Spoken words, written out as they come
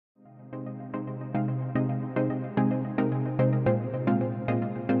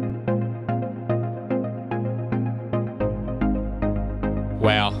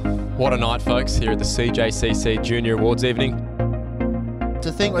Wow, what a night folks here at the CJCC Junior Awards evening. To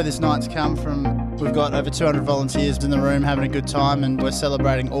think where this night's come from, we've got over 200 volunteers in the room having a good time, and we're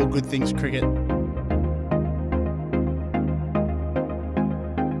celebrating all good things cricket. I'm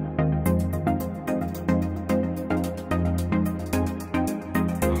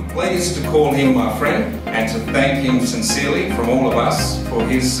pleased to call him my friend and to thank him sincerely from all of us for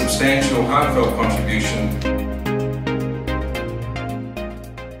his substantial heartfelt contribution.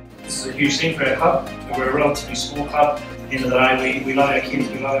 This is a huge thing for our club. We're a relatively small club. At the end of the day, we love our kids,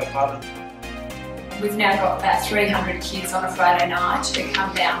 we love our club. We've now got about 300 kids on a Friday night to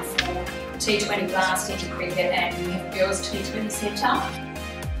come down for T20 blasting cricket, and we have girls T20 centre.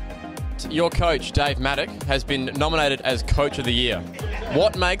 Your coach, Dave Maddock, has been nominated as Coach of the Year.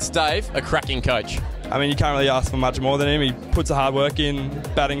 What makes Dave a cracking coach? I mean, you can't really ask for much more than him. He puts the hard work in,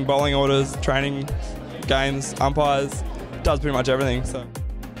 batting, bowling orders, training, games, umpires, does pretty much everything. So.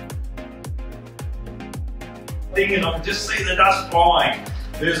 Thinking I could just see the dust flying.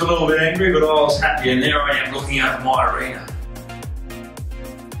 He was a little bit angry, but I was happy, and there I am looking over my arena.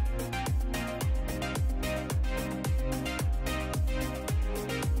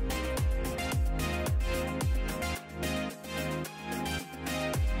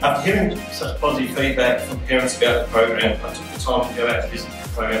 After hearing such positive feedback from parents about the program, I took the time to go out to visit the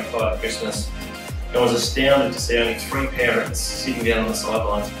program prior to Christmas. I was astounded to see only 3 parents sitting down on the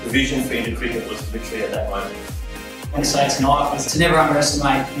sidelines. The vision for Inter Cricket was literally at that moment. I want to say tonight was to never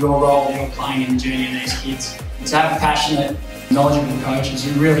underestimate your role that you're playing in the journey of these kids. And to have passionate, knowledgeable coaches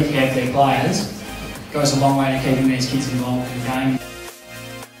who really care for their players goes a long way to keeping these kids involved in the game.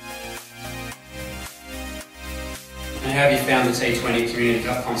 And how have you found the T20 Community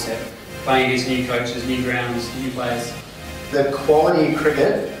Cup concept? Playing against new coaches, new grounds, new players? The quality of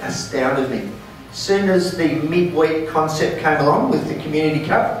cricket astounded me. As soon as the midweek concept came along with the Community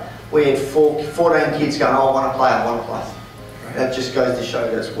Cup, we had 14 kids going, oh, I want to play, I want to play. Right. That just goes to show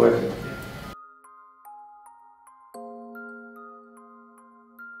that it's working.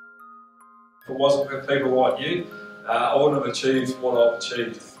 If it wasn't for people like you, I wouldn't have achieved what I've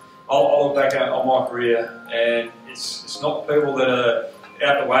achieved. I'll look back on my career, and it's not the people that are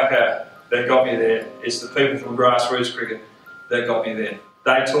out the WACA that got me there, it's the people from grassroots cricket that got me there.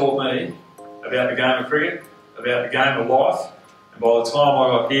 They taught me about the game of cricket, about the game of life, and by the time I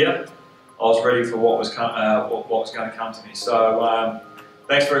got here, I was ready for what was going to come to me. So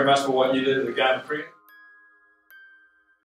thanks very much for what you did to the game of cricket.